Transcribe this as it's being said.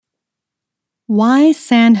Why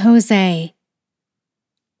San Jose?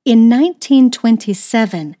 In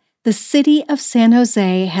 1927, the city of San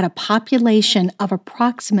Jose had a population of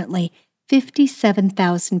approximately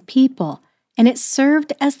 57,000 people, and it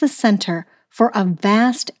served as the center for a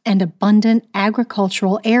vast and abundant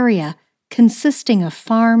agricultural area consisting of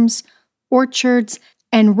farms, orchards,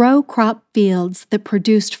 and row crop fields that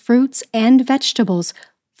produced fruits and vegetables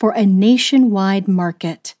for a nationwide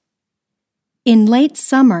market. In late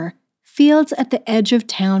summer, fields at the edge of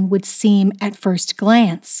town would seem, at first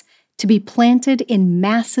glance, to be planted in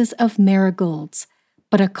masses of marigolds,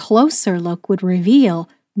 but a closer look would reveal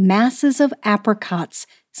masses of apricots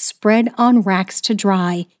spread on racks to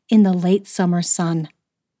dry in the late summer sun.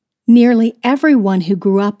 Nearly everyone who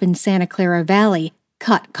grew up in Santa Clara Valley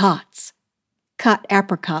cut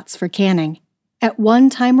apricots for canning, at one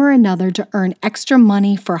time or another to earn extra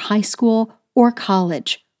money for high school or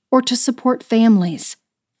college, or to support families.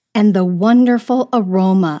 And the wonderful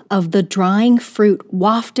aroma of the drying fruit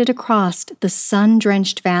wafted across the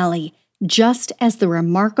sun-drenched valley, just as the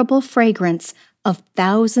remarkable fragrance of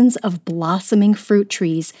thousands of blossoming fruit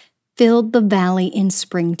trees filled the valley in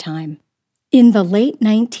springtime. In the late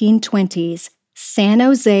 1920s, San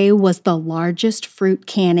Jose was the largest fruit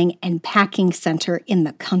canning and packing center in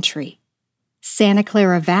the country. Santa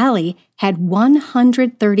Clara Valley had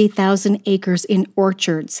 130,000 acres in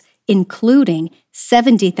orchards, including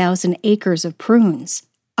 70,000 acres of prunes.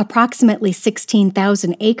 Approximately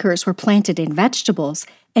 16,000 acres were planted in vegetables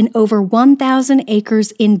and over 1,000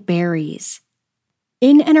 acres in berries.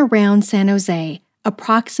 In and around San Jose,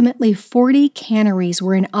 approximately 40 canneries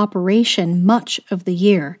were in operation much of the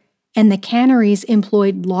year, and the canneries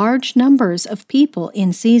employed large numbers of people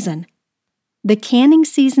in season. The canning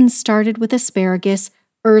season started with asparagus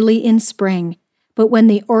early in spring, but when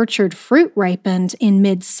the orchard fruit ripened in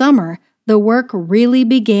midsummer, the work really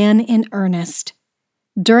began in earnest.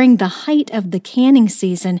 During the height of the canning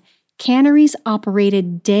season, canneries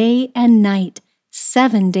operated day and night,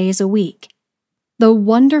 7 days a week. The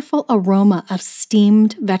wonderful aroma of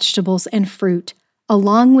steamed vegetables and fruit,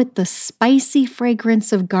 along with the spicy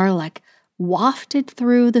fragrance of garlic, wafted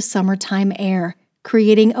through the summertime air,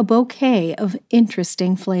 creating a bouquet of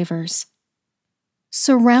interesting flavors.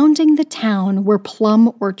 Surrounding the town were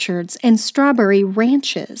plum orchards and strawberry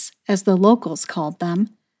ranches, as the locals called them.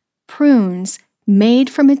 Prunes, made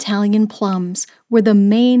from Italian plums, were the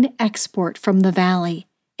main export from the valley,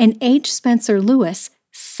 and H. Spencer Lewis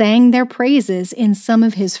sang their praises in some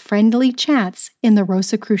of his friendly chats in the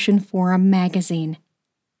Rosicrucian Forum magazine.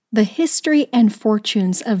 The history and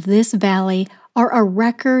fortunes of this valley are a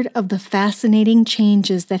record of the fascinating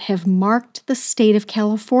changes that have marked the state of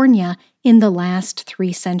California in the last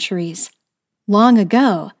 3 centuries. Long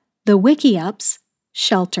ago, the wickiups,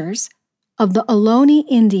 shelters, of the Ohlone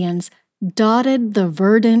Indians dotted the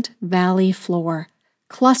verdant valley floor,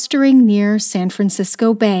 clustering near San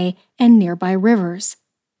Francisco Bay and nearby rivers.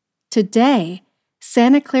 Today,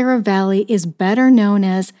 Santa Clara Valley is better known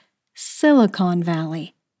as Silicon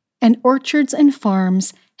Valley, and orchards and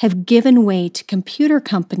farms have given way to computer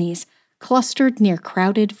companies clustered near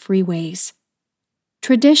crowded freeways.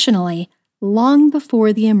 Traditionally, long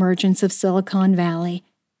before the emergence of Silicon Valley,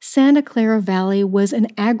 Santa Clara Valley was an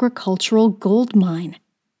agricultural gold mine.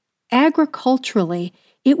 Agriculturally,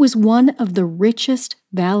 it was one of the richest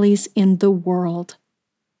valleys in the world.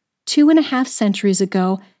 2.5 centuries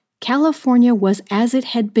ago, California was as it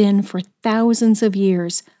had been for thousands of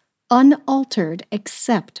years, unaltered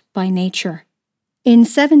except by nature. In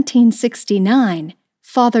 1769,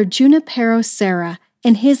 Father Junipero Serra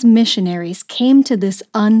and his missionaries came to this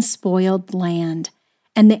unspoiled land,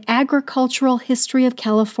 and the agricultural history of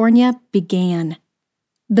California began.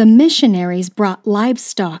 The missionaries brought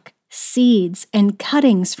livestock, seeds, and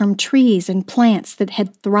cuttings from trees and plants that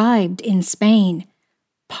had thrived in Spain,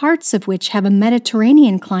 parts of which have a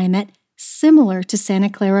Mediterranean climate similar to Santa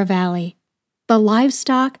Clara Valley. The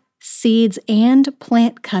livestock, seeds, and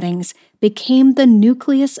plant cuttings became the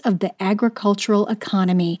nucleus of the agricultural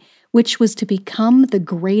economy, which was to become the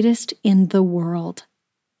greatest in the world.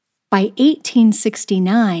 By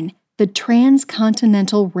 1869, the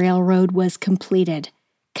Transcontinental Railroad was completed,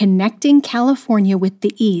 connecting California with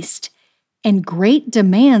the East, and great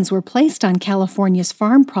demands were placed on California's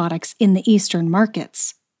farm products in the eastern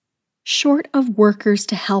markets. Short of workers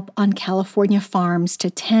to help on California farms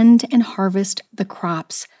to tend and harvest the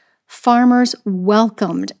crops, farmers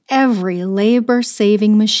welcomed every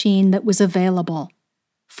labor-saving machine that was available.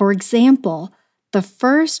 For example, the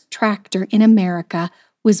first tractor in America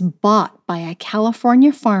was bought by a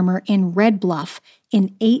California farmer in Red Bluff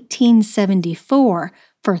in 1874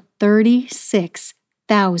 for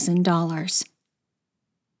 $36,000.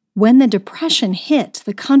 When the Depression hit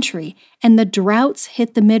the country and the droughts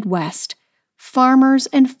hit the Midwest, farmers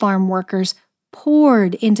and farm workers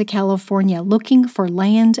poured into California looking for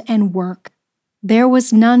land and work. There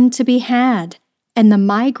was none to be had, and the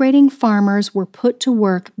migrating farmers were put to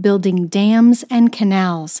work building dams and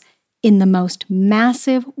canals in the most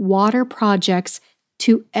massive water projects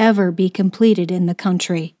to ever be completed in the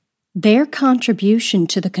country. Their contribution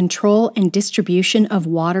to the control and distribution of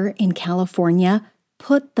water in California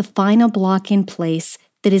put the final block in place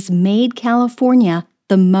that has made California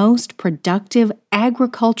the most productive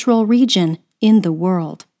agricultural region in the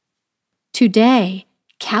world. Today,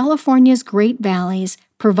 California's Great Valleys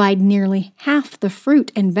provide nearly half the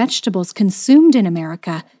fruit and vegetables consumed in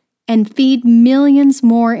America and feed millions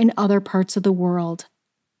more in other parts of the world.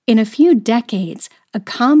 In a few decades, a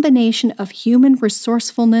combination of human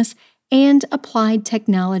resourcefulness and applied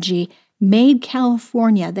technology made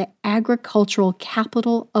California the agricultural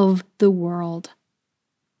capital of the world.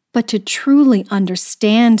 But to truly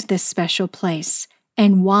understand this special place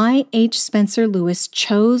and why H. Spencer Lewis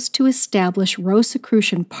chose to establish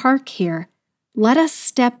Rosicrucian Park here, let us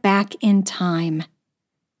step back in time,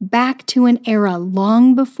 back to an era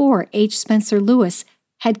long before H. Spencer Lewis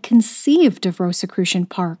had conceived of Rosicrucian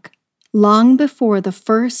Park, long before the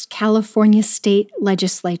first California state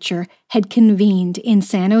legislature had convened in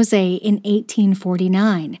San Jose in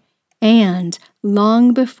 1849, and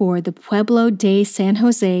long before the Pueblo de San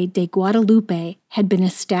Jose de Guadalupe had been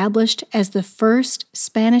established as the first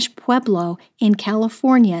Spanish pueblo in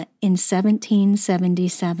California in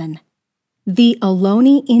 1777. The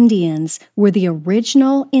Ohlone Indians were the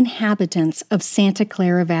original inhabitants of Santa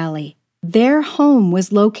Clara Valley. Their home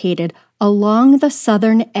was located along the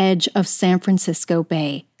southern edge of San Francisco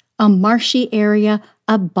Bay, a marshy area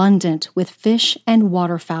abundant with fish and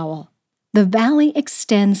waterfowl. The valley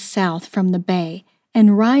extends south from the bay,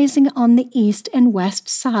 and rising on the east and west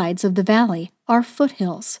sides of the valley are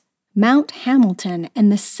foothills. Mount Hamilton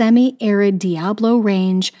and the semi-arid Diablo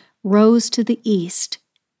Range rose to the east,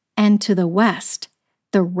 and to the west,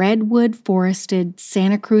 the redwood-forested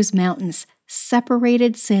Santa Cruz Mountains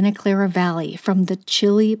separated Santa Clara Valley from the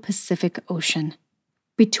chilly Pacific Ocean.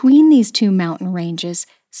 Between these two mountain ranges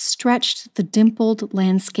stretched the dimpled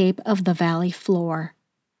landscape of the valley floor.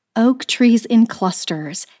 Oak trees in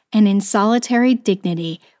clusters and in solitary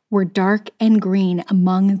dignity were dark and green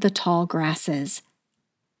among the tall grasses.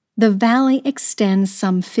 The valley extends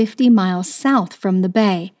some 50 miles south from the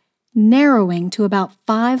bay, narrowing to about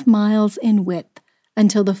 5 miles in width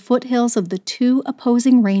until the foothills of the two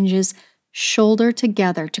opposing ranges shoulder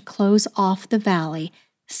together to close off the valley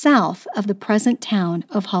south of the present town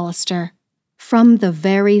of Hollister. From the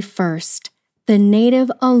very first, the native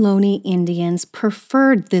Ohlone Indians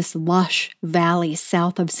preferred this lush valley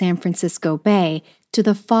south of San Francisco Bay to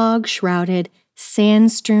the fog-shrouded,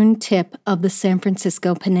 sand-strewn tip of the San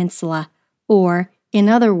Francisco Peninsula, or, in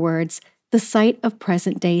other words, the site of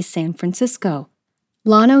present-day San Francisco.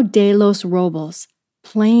 Llano de los Robles,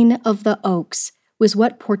 Plain of the Oaks, was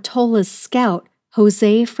what Portola's scout,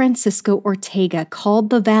 Jose Francisco Ortega,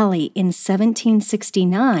 called the valley in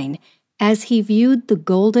 1769 as he viewed the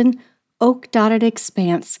golden, oak-dotted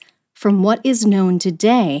expanse from what is known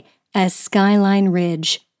today as Skyline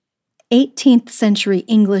Ridge. 18th century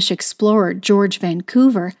English explorer George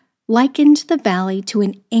Vancouver likened the valley to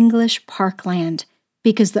an English parkland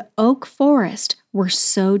because the oak forests were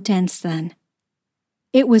so dense then.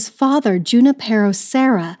 It was Father Junipero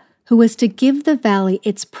Serra who was to give the valley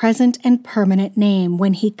its present and permanent name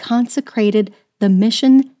when he consecrated the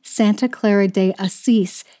Mission Santa Clara de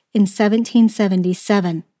Assis in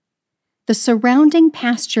 1777. The surrounding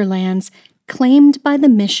pasture lands claimed by the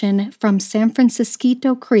mission from San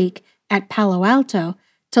Francisquito Creek at Palo Alto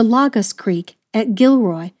to Lagos Creek at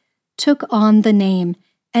Gilroy took on the name,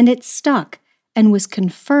 and it stuck and was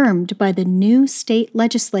confirmed by the new state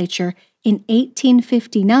legislature in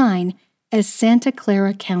 1859 as Santa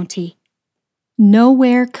Clara County.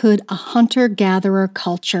 Nowhere could a hunter-gatherer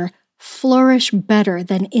culture flourish better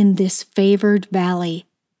than in this favored valley.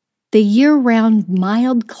 The year-round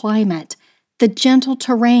mild climate, the gentle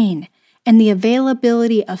terrain, and the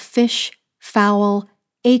availability of fish, fowl,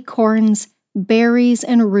 acorns, berries,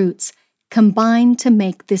 and roots combined to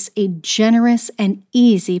make this a generous and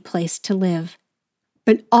easy place to live.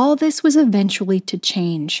 But all this was eventually to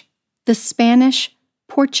change. The Spanish,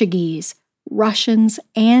 Portuguese, Russians,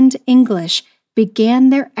 and English began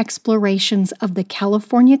their explorations of the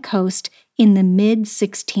California coast in the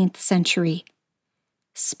mid-16th century.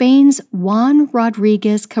 Spain's Juan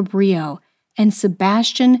Rodriguez Cabrillo and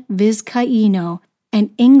Sebastian Vizcaíno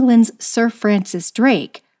and England's Sir Francis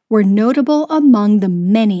Drake were notable among the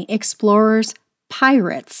many explorers,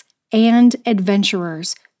 pirates, and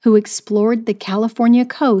adventurers who explored the California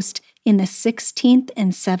coast in the 16th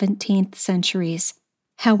and 17th centuries.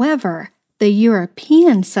 However, the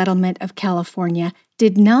European settlement of California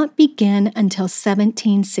did not begin until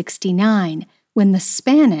 1769, when the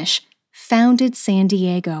Spanish founded San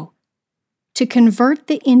Diego. To convert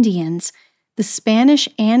the Indians, the Spanish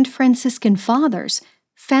and Franciscan fathers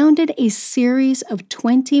founded a series of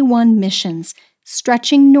 21 missions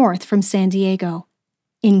stretching north from San Diego.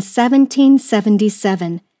 In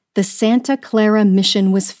 1777, the Santa Clara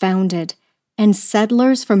Mission was founded, and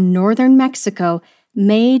settlers from northern Mexico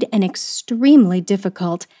made an extremely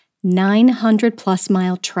difficult 900-plus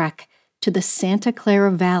mile trek to the Santa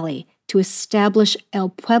Clara Valley to establish El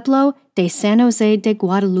Pueblo de San Jose de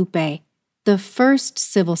Guadalupe, the first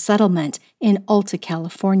civil settlement in Alta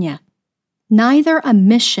California. Neither a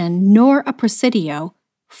mission nor a presidio,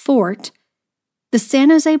 fort, the San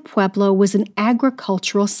Jose Pueblo was an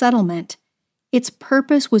agricultural settlement. Its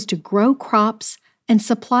purpose was to grow crops and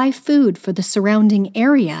supply food for the surrounding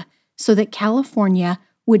area so that California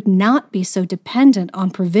would not be so dependent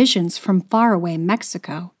on provisions from faraway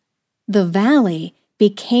Mexico. The valley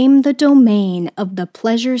became the domain of the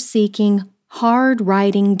pleasure-seeking,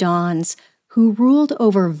 hard-riding Dons who ruled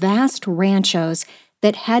over vast ranchos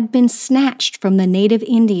that had been snatched from the native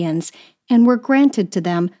Indians and were granted to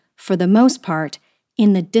them, for the most part,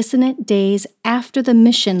 in the dissonant days after the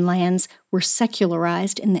mission lands were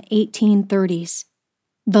secularized in the 1830s.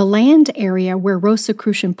 The land area where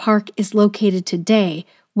Rosicrucian Park is located today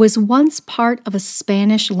was once part of a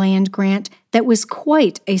Spanish land grant that was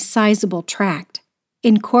quite a sizable tract,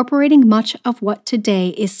 incorporating much of what today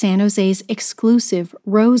is San Jose's exclusive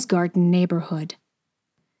Rose Garden neighborhood.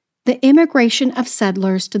 The immigration of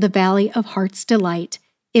settlers to the Valley of Heart's Delight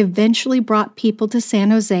eventually brought people to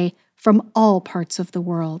San Jose from all parts of the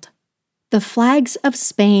world. The flags of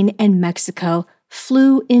Spain and Mexico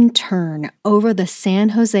flew in turn over the San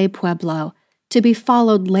Jose Pueblo, to be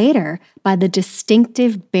followed later by the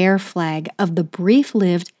distinctive bear flag of the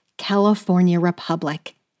brief-lived California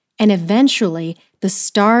Republic, and eventually the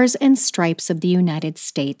Stars and Stripes of the United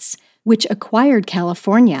States, which acquired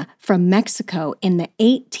California from Mexico in the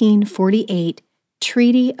 1848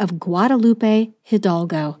 Treaty of Guadalupe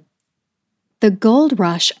Hidalgo. The gold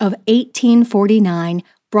rush of 1849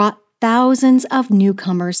 brought thousands of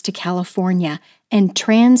newcomers to California and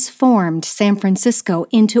transformed San Francisco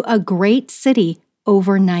into a great city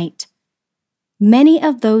overnight. Many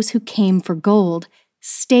of those who came for gold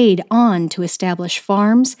stayed on to establish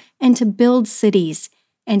farms and to build cities,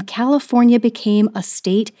 and California became a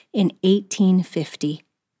state in 1850.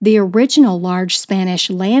 The original large Spanish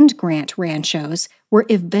land grant ranchos were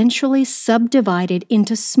eventually subdivided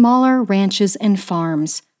into smaller ranches and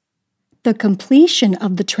farms. The completion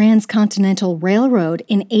of the Transcontinental Railroad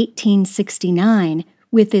in 1869,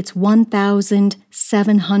 with its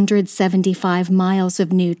 1,775 miles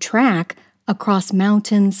of new track across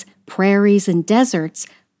mountains, prairies, and deserts,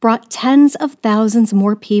 brought tens of thousands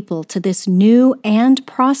more people to this new and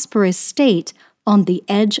prosperous state on the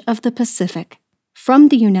edge of the Pacific. From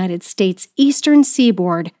the United States' eastern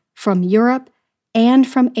seaboard, from Europe, and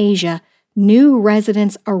from Asia, new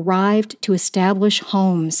residents arrived to establish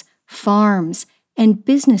homes, farms, and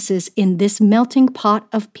businesses in this melting pot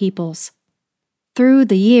of peoples. Through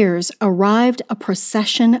the years arrived a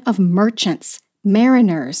procession of merchants,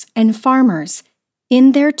 mariners, and farmers,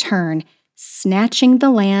 in their turn snatching the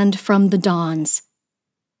land from the Dons.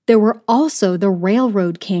 There were also the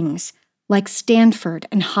railroad kings, like Stanford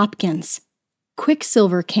and Hopkins,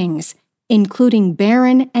 Quicksilver kings, including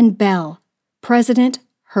Barron and Bell, President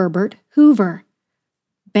Herbert Hoover,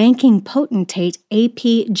 banking potentate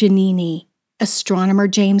A.P. Giannini, astronomer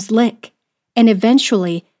James Lick, and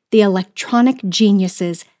eventually the electronic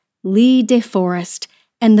geniuses Lee De Forest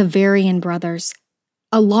and the Varian brothers,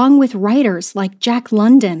 along with writers like Jack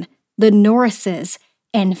London, the Norrises,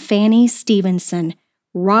 and Fanny Stevenson,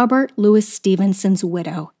 Robert Louis Stevenson's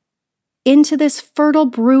widow. Into this fertile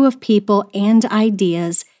brew of people and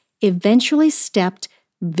ideas eventually stepped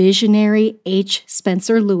visionary H.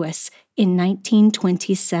 Spencer Lewis in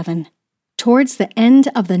 1927. Towards the end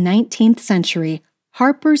of the 19th century,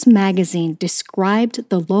 Harper's Magazine described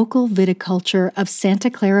the local viticulture of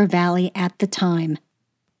Santa Clara Valley at the time.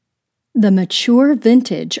 The mature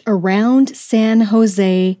vintage around San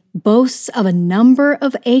Jose boasts of a number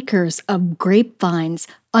of acres of grapevines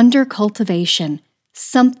under cultivation,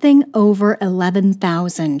 something over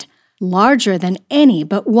 11,000, larger than any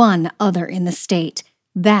but one other in the state,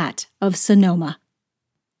 that of Sonoma.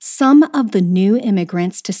 Some of the new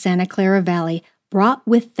immigrants to Santa Clara Valley brought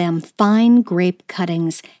with them fine grape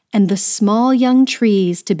cuttings and the small young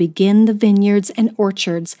trees to begin the vineyards and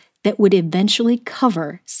orchards that would eventually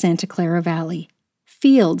cover Santa Clara Valley.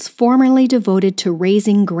 Fields formerly devoted to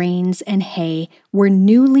raising grains and hay were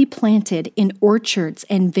newly planted in orchards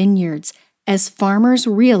and vineyards as farmers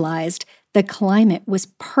realized the climate was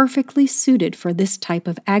perfectly suited for this type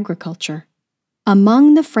of agriculture.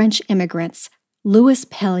 Among the French immigrants, Louis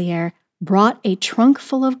Pellier brought a trunk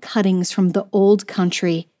full of cuttings from the old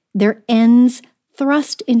country, their ends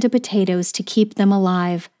thrust into potatoes to keep them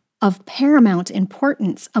alive. Of paramount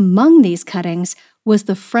importance among these cuttings was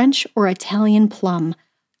the French or Italian plum,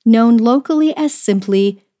 known locally as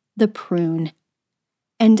simply the prune.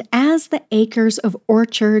 And as the acres of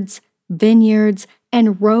orchards, vineyards,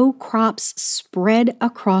 and row crops spread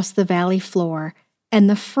across the valley floor, and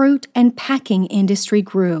the fruit and packing industry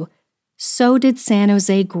grew, so did San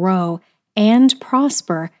Jose grow and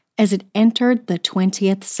prosper as it entered the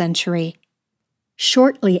 20th century.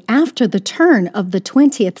 Shortly after the turn of the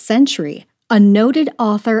 20th century, a noted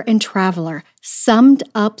author and traveler summed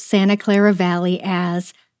up Santa Clara Valley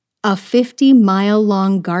as a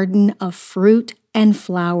 50-mile-long garden of fruit and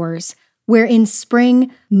flowers, where in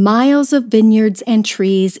spring miles of vineyards and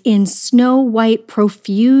trees in snow-white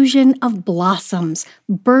profusion of blossoms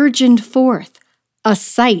burgeoned forth, a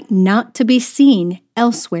sight not to be seen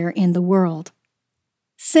elsewhere in the world.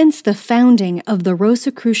 Since the founding of the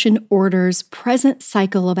Rosicrucian Order's present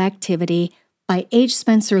cycle of activity by H.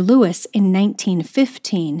 Spencer Lewis in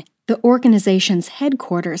 1915, the organization's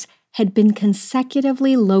headquarters had been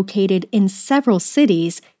consecutively located in several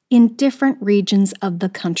cities in different regions of the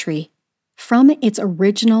country. From its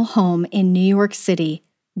original home in New York City,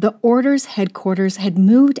 the Order's headquarters had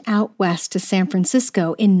moved out west to San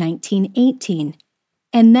Francisco in 1918,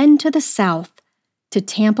 and then to the south, to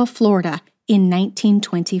Tampa, Florida, in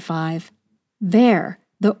 1925. There,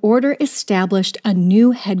 the Order established a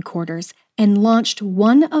new headquarters and launched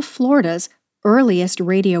one of Florida's earliest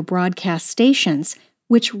radio broadcast stations,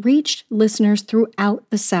 which reached listeners throughout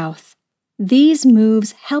the South. These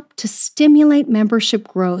moves helped to stimulate membership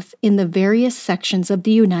growth in the various sections of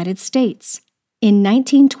the United States. In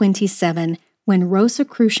 1927, when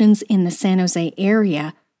Rosicrucians in the San Jose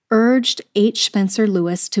area urged H. Spencer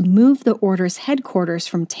Lewis to move the Order's headquarters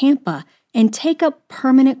from Tampa and take up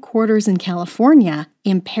permanent quarters in California,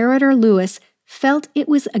 Imperator Lewis felt it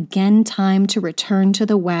was again time to return to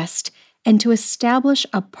the West and to establish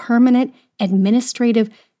a permanent administrative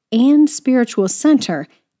and spiritual center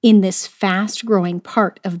in this fast-growing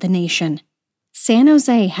part of the nation. San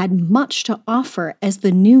Jose had much to offer as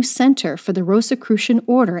the new center for the Rosicrucian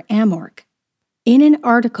Order AMORC. In an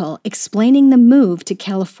article explaining the move to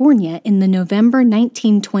California in the November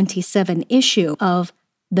 1927 issue of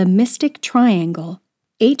The Mystic Triangle,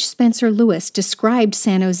 H. Spencer Lewis described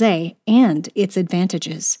San Jose and its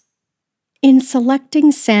advantages. In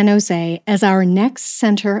selecting San Jose as our next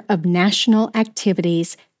center of national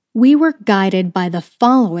activities, we were guided by the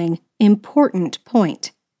following important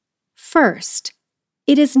point. First,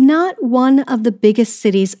 it is not one of the biggest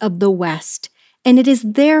cities of the West, and it is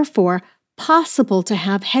therefore possible to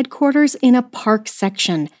have headquarters in a park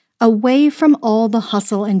section, away from all the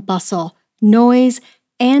hustle and bustle, noise,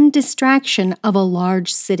 and distraction of a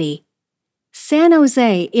large city. San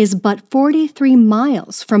Jose is but 43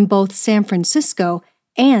 miles from both San Francisco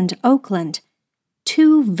and Oakland,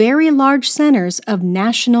 two very large centers of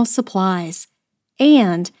national supplies,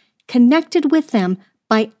 and connected with them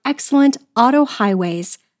by excellent auto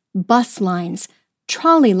highways, bus lines,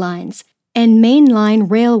 trolley lines, and mainline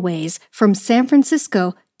railways from San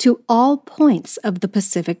Francisco to all points of the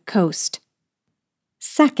Pacific coast.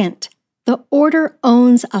 Second, the Order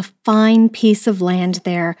owns a fine piece of land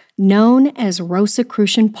there known as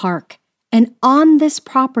Rosicrucian Park, and on this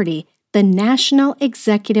property, the national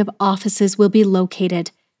executive offices will be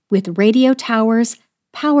located, with radio towers,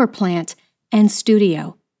 power plant, and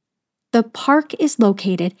studio. The park is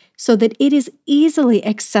located so that it is easily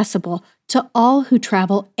accessible to all who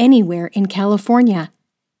travel anywhere in California.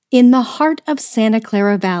 In the heart of Santa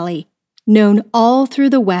Clara Valley, known all through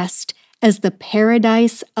the West as the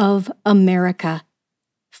Paradise of America.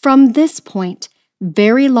 From this point,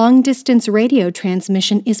 very long-distance radio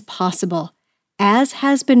transmission is possible, as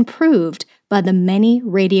has been proved by the many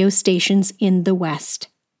radio stations in the West.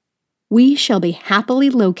 We shall be happily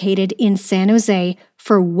located in San Jose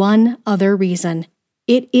for one other reason.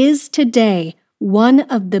 It is today one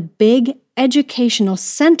of the big educational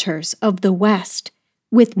centers of the West,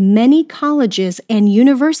 with many colleges and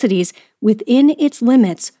universities within its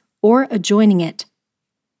limits or adjoining it.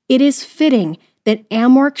 It is fitting that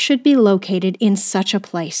AMORC should be located in such a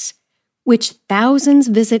place, which thousands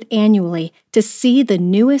visit annually to see the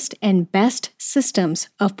newest and best systems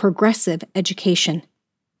of progressive education.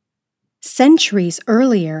 Centuries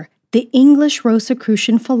earlier, the English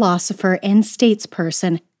Rosicrucian philosopher and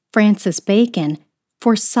statesperson Francis Bacon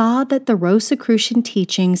foresaw that the Rosicrucian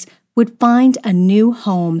teachings would find a new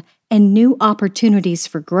home and new opportunities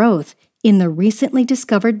for growth in the recently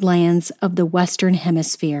discovered lands of the Western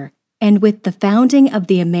Hemisphere. And with the founding of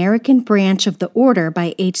the American branch of the order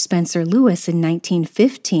by H. Spencer Lewis in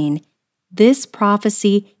 1915, this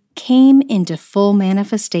prophecy came into full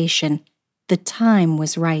manifestation. The time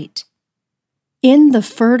was right. In the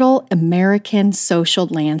fertile American social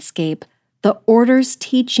landscape, the order's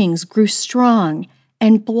teachings grew strong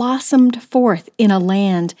and blossomed forth in a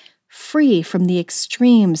land free from the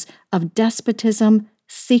extremes of despotism,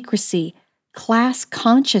 secrecy, class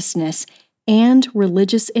consciousness, and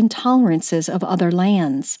religious intolerances of other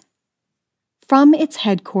lands. From its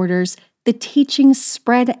headquarters, the teachings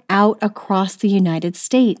spread out across the United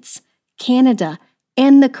States, Canada,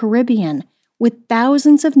 and the Caribbean, with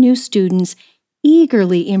thousands of new students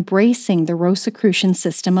eagerly embracing the Rosicrucian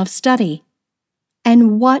system of study.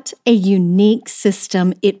 And what a unique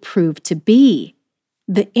system it proved to be!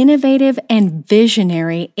 The innovative and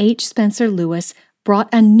visionary H. Spencer Lewis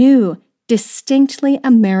brought a new, distinctly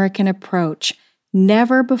American approach,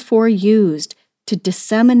 never before used, to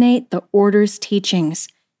disseminate the order's teachings,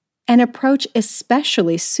 an approach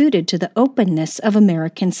especially suited to the openness of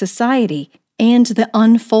American society and the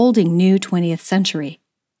unfolding new 20th century.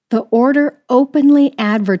 The order openly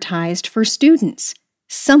advertised for students,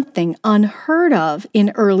 something unheard of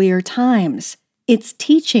in earlier times. Its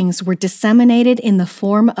teachings were disseminated in the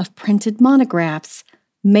form of printed monographs,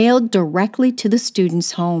 mailed directly to the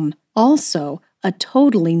student's home, also a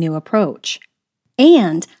totally new approach.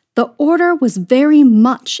 And the order was very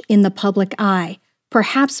much in the public eye,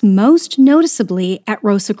 perhaps most noticeably at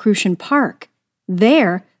Rosicrucian Park.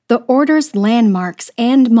 There, the order's landmarks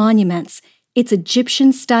and monuments, its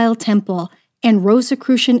Egyptian-style temple, and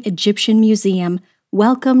Rosicrucian Egyptian Museum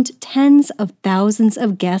welcomed tens of thousands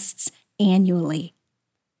of guests annually.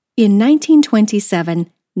 In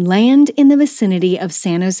 1927, land in the vicinity of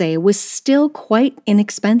San Jose was still quite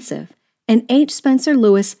inexpensive, and H. Spencer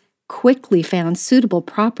Lewis quickly found suitable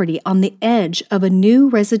property on the edge of a new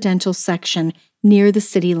residential section near the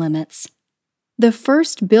city limits. The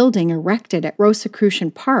first building erected at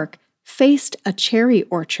Rosicrucian Park faced a cherry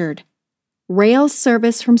orchard. Rail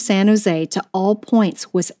service from San Jose to all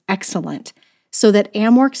points was excellent, so that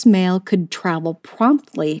Amworks mail could travel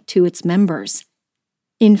promptly to its members.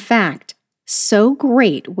 In fact, so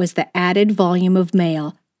great was the added volume of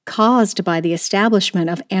mail caused by the establishment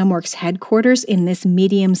of Amworks headquarters in this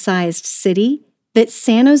medium-sized city that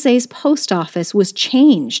San Jose's post office was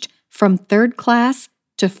changed from third class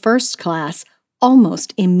to first class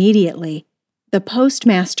almost immediately, the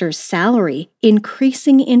postmaster's salary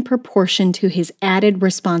increasing in proportion to his added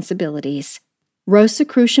responsibilities.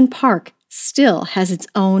 Rosicrucian Park still has its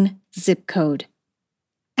own zip code.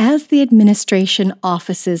 As the administration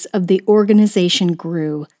offices of the organization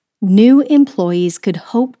grew, new employees could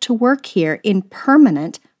hope to work here in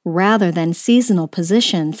permanent rather than seasonal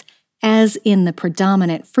positions, as in the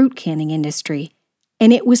predominant fruit canning industry.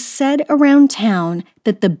 And it was said around town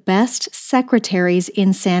that the best secretaries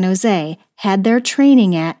in San Jose had their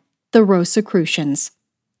training at the Rosicrucians.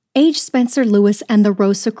 H. Spencer Lewis and the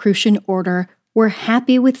Rosicrucian Order were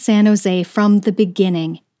happy with San Jose from the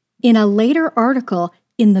beginning. In a later article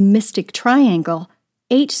in the Mystic Triangle,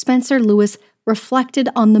 H. Spencer Lewis reflected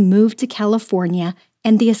on the move to California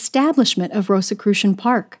and the establishment of Rosicrucian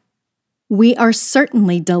Park. We are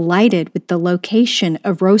certainly delighted with the location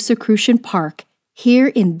of Rosicrucian Park here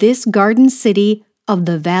in this garden city of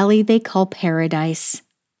the valley they call Paradise.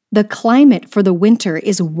 The climate for the winter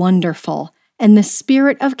is wonderful, and the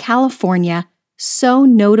spirit of California, so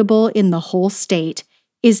notable in the whole state,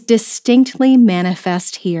 is distinctly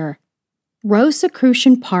manifest here.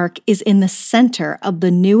 Rosicrucian Park is in the center of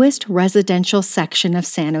the newest residential section of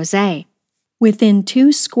San Jose, within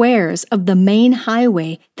 2 squares of the main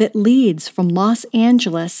highway that leads from Los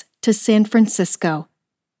Angeles to San Francisco.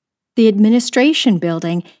 The administration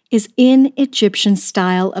building is in Egyptian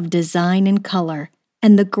style of design and color,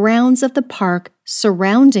 and the grounds of the park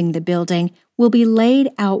surrounding the building will be laid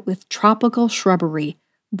out with tropical shrubbery,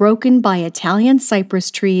 broken by Italian cypress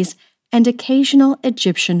trees and occasional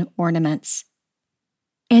Egyptian ornaments.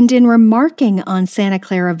 And in remarking on Santa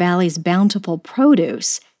Clara Valley's bountiful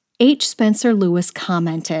produce, H. Spencer Lewis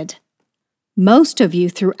commented, "Most of you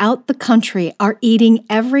throughout the country are eating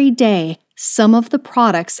every day some of the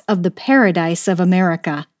products of the paradise of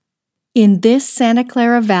America. In this Santa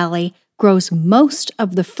Clara Valley grows most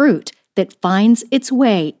of the fruit that finds its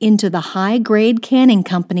way into the high-grade canning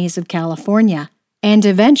companies of California and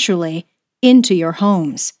eventually into your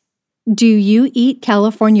homes. Do you eat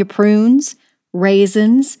California prunes,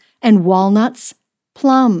 raisins, and walnuts,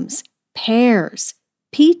 plums, pears,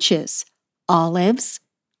 peaches, olives,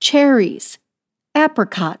 cherries,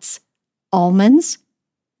 apricots, almonds?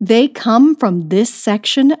 They come from this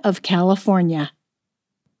section of California.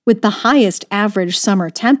 With the highest average summer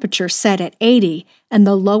temperature set at 80 and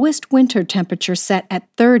the lowest winter temperature set at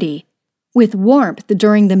 30, with warmth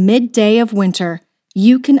during the midday of winter,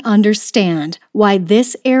 you can understand why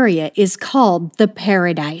this area is called the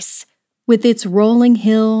Paradise. With its rolling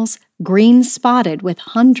hills, green spotted with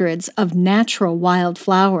hundreds of natural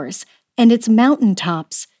wildflowers, and its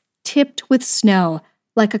mountaintops tipped with snow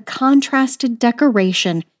like a contrasted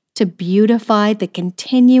decoration to beautify the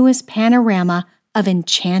continuous panorama of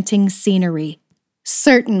enchanting scenery.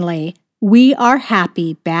 Certainly, we are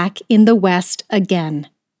happy back in the West again.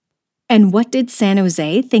 And what did San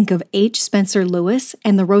Jose think of H. Spencer Lewis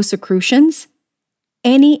and the Rosicrucians?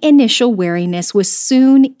 Any initial wariness was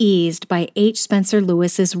soon eased by H. Spencer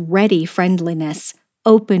Lewis's ready friendliness,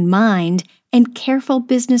 open mind, and careful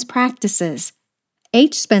business practices.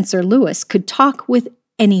 H. Spencer Lewis could talk with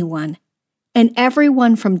anyone, and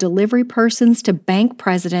everyone from delivery persons to bank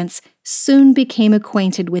presidents soon became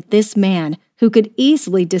acquainted with this man who could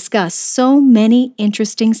easily discuss so many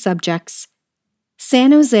interesting subjects.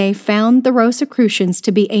 San Jose found the Rosicrucians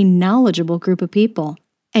to be a knowledgeable group of people,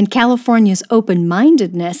 and California's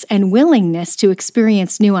open-mindedness and willingness to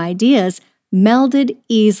experience new ideas melded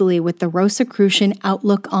easily with the Rosicrucian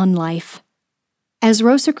outlook on life. As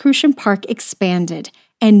Rosicrucian Park expanded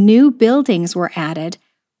and new buildings were added,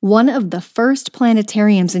 one of the first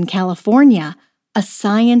planetariums in California, a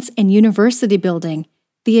science and university building,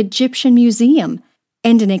 the Egyptian Museum,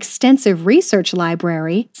 and an extensive research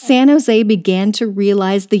library, San Jose began to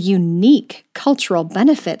realize the unique cultural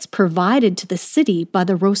benefits provided to the city by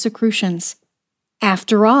the Rosicrucians.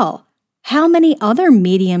 After all, how many other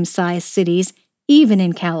medium-sized cities, even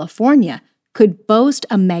in California, could boast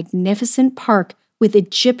a magnificent park with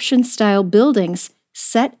Egyptian-style buildings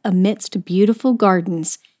set amidst beautiful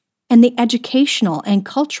gardens, and the educational and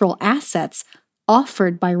cultural assets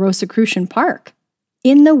offered by Rosicrucian Park?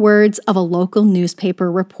 In the words of a local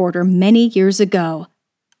newspaper reporter many years ago,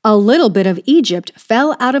 a little bit of Egypt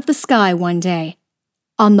fell out of the sky one day.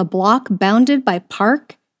 On the block bounded by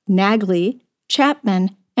Park, Nagley,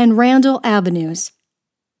 Chapman, and Randall Avenues.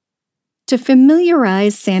 To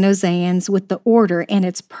familiarize San Joseans with the order and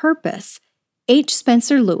its purpose, H.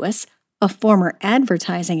 Spencer Lewis, a former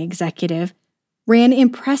advertising executive, ran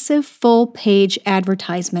impressive full-page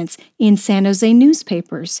advertisements in San Jose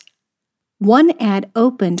newspapers. One ad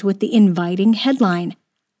opened with the inviting headline,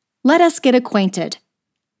 "Let us get acquainted,"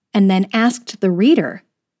 and then asked the reader,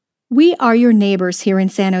 "We are your neighbors here in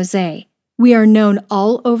San Jose. We are known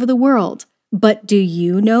all over the world, but do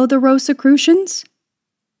you know the Rosicrucians?"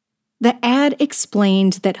 The ad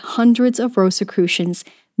explained that hundreds of Rosicrucians,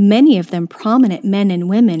 many of them prominent men and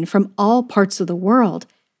women from all parts of the world,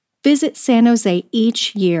 visit San Jose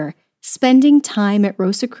each year, spending time at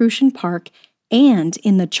Rosicrucian Park and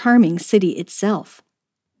in the charming city itself.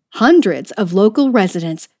 Hundreds of local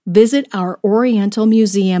residents visit our Oriental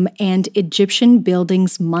Museum and Egyptian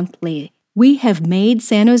buildings monthly. We have made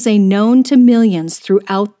San Jose known to millions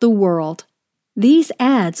throughout the world. These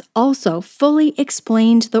ads also fully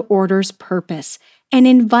explained the order's purpose and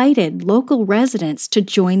invited local residents to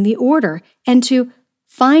join the order and to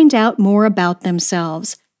find out more about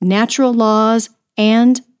themselves, natural laws,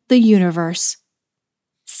 and the universe.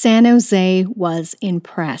 San Jose was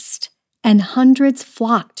impressed, and hundreds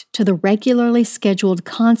flocked to the regularly scheduled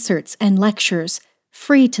concerts and lectures,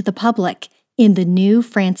 free to the public, in the new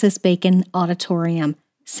Francis Bacon Auditorium,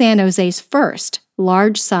 San Jose's first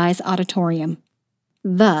large-size auditorium.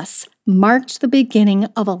 Thus marked the beginning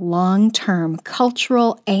of a long-term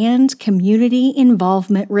cultural and community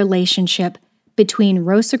involvement relationship between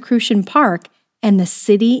Rosicrucian Park and the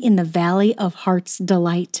city in the Valley of Heart's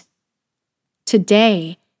Delight.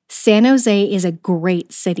 Today, San Jose is a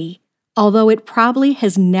great city, although it probably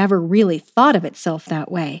has never really thought of itself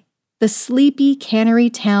that way. The sleepy cannery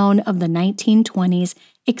town of the 1920s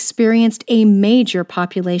experienced a major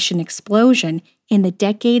population explosion in the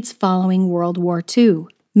decades following World War II,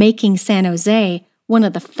 making San Jose one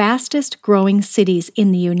of the fastest-growing cities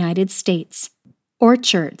in the United States.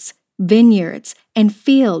 Orchards, vineyards, and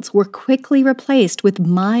fields were quickly replaced with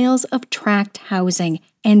miles of tract housing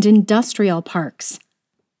and industrial parks.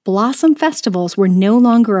 Blossom festivals were no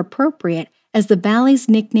longer appropriate as the valley's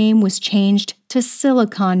nickname was changed to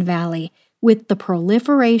Silicon Valley with the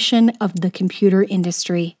proliferation of the computer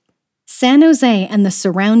industry. San Jose and the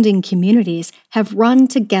surrounding communities have run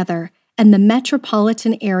together, and the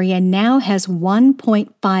metropolitan area now has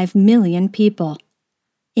 1.5 million people.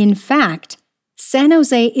 In fact, San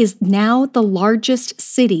Jose is now the largest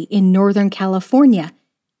city in Northern California,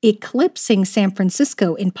 eclipsing San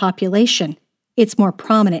Francisco in population, its more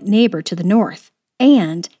prominent neighbor to the north,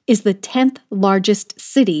 and is the 10th largest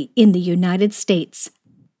city in the United States.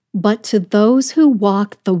 But to those who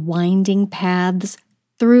walk the winding paths,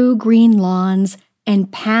 through green lawns,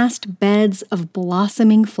 and past beds of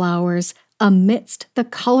blossoming flowers amidst the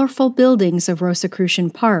colorful buildings of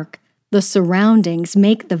Rosicrucian Park, the surroundings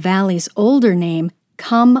make the valley's older name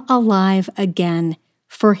come alive again,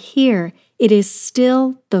 for here it is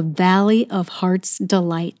still the Valley of Heart's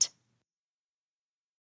Delight.